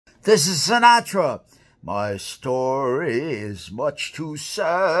This is Sinatra. My story is much too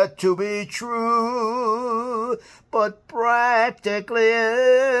sad to be true, but practically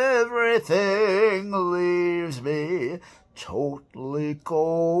everything leaves me totally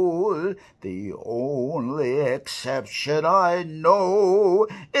cold. The only exception I know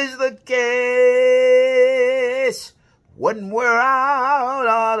is the case when we're out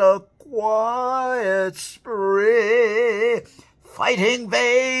on a quiet spree, fighting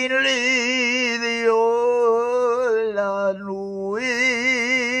vainly the old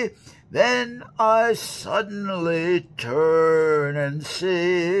ennui. Then I suddenly turn and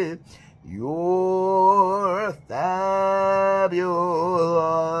see your fabulous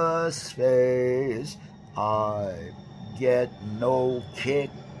face. I get no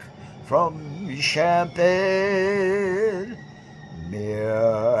kick from champagne.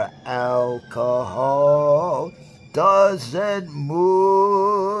 Mere alcohol doesn't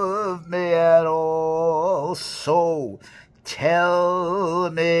move me at all. So tell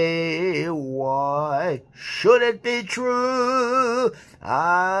me, why should it be true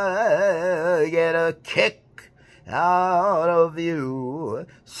I get a kick out of you?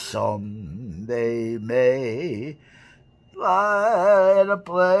 Someday may fly in a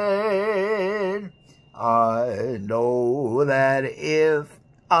plane. I know that if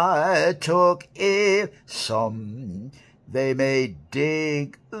I took it, they may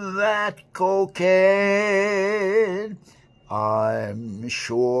dig that cocaine. I'm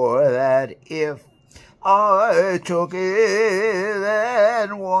sure that if I took it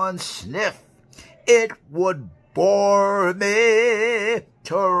and one sniff, it would bore me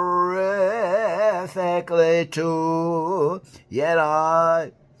terrifically too. Yet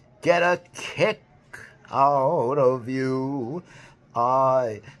I get a kick out of you.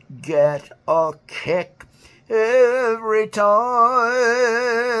 I get a kick every time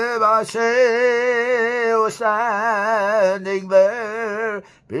I see you standing there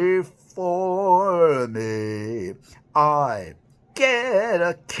before me. I get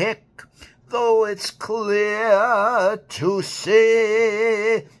a kick, though it's clear to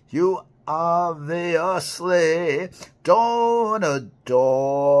see you obviously don't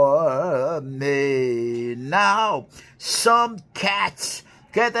adore me. Now, some cats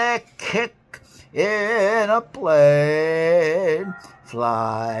get their kick in a plane,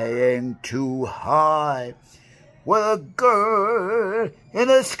 flying too high, with a girl in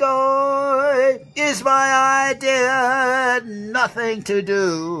the sky is my idea. Nothing to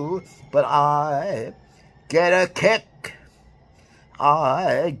do, but I get a kick.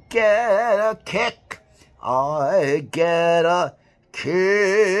 I get a kick. I get a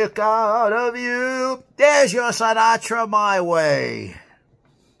kick out of you. There's your Sinatra my way.